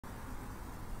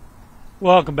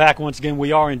Welcome back once again.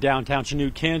 We are in downtown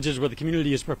Chanute, Kansas, where the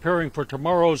community is preparing for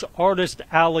tomorrow's Artist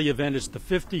Alley event. It's the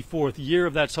 54th year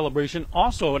of that celebration.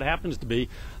 Also, it happens to be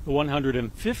the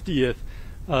 150th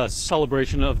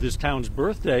celebration of this town's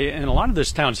birthday, and a lot of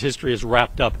this town's history is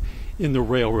wrapped up in the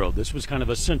railroad. This was kind of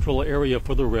a central area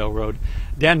for the railroad.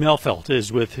 Dan Melfelt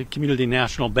is with Community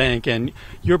National Bank, and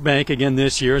your bank, again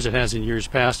this year, as it has in years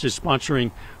past, is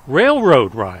sponsoring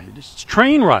railroad rides,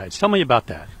 train rides. Tell me about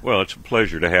that. Well, it's a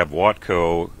pleasure to have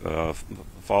Watco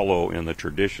follow in the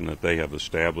tradition that they have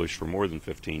established for more than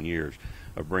 15 years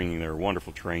of bringing their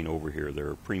wonderful train over here,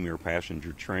 their premier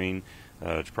passenger train.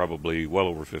 It's probably well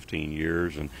over 15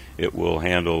 years, and it will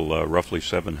handle roughly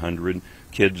 700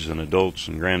 kids and adults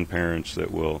and grandparents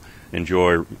that will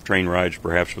enjoy train rides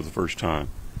perhaps for the first time.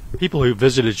 People who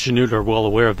visited Chanute are well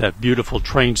aware of that beautiful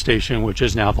train station, which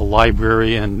is now the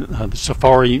library and the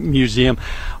Safari Museum.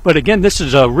 But again, this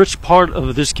is a rich part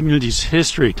of this community's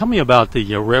history. Tell me about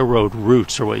the railroad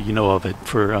routes, or what you know of it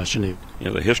for Chanute. You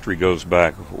know, the history goes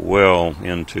back well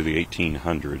into the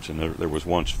 1800s, and there was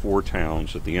once 4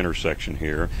 towns at the intersection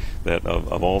here that,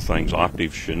 of all things,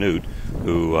 Octave Chanute,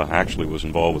 who actually was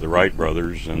involved with the Wright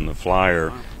brothers, and the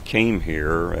flyer came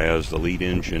here as the lead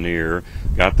engineer,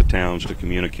 got the towns to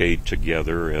communicate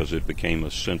together as it became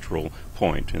a central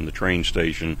point in the train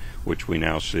station, which we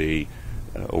now see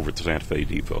over at the Santa Fe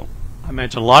Depot. I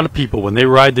imagine a lot of people, when they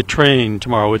ride the train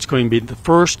tomorrow, it's going to be the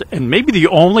first and maybe the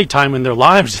only time in their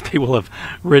lives that they will have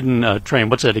ridden a train.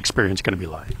 What's that experience going to be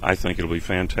like? I think it'll be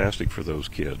fantastic for those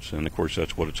kids, and of course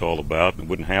that's what it's all about. It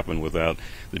wouldn't happen without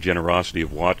the generosity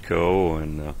of Watco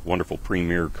and wonderful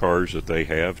premier cars that they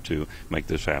have to make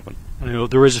this happen. I know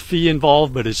there is a fee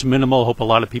involved, but it's minimal. I hope a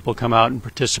lot of people come out and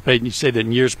participate. And you say that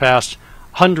in years past,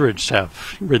 hundreds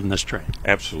have ridden this train.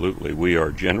 Absolutely. We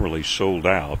are generally sold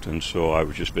out, and so I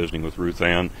was just visiting with Ruth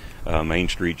Ann. Main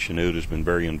Street Chanute has been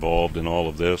very involved in all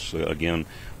of this, again,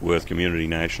 with Community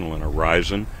National and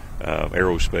Horizon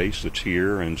Aerospace that's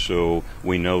here, and so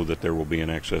we know that there will be in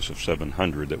excess of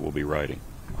 700 that will be riding.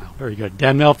 Wow, very good.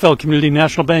 Dan Melfelt, Community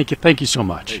National Bank, thank you so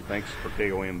much. Hey, thanks for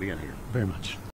KOM being here. Very much.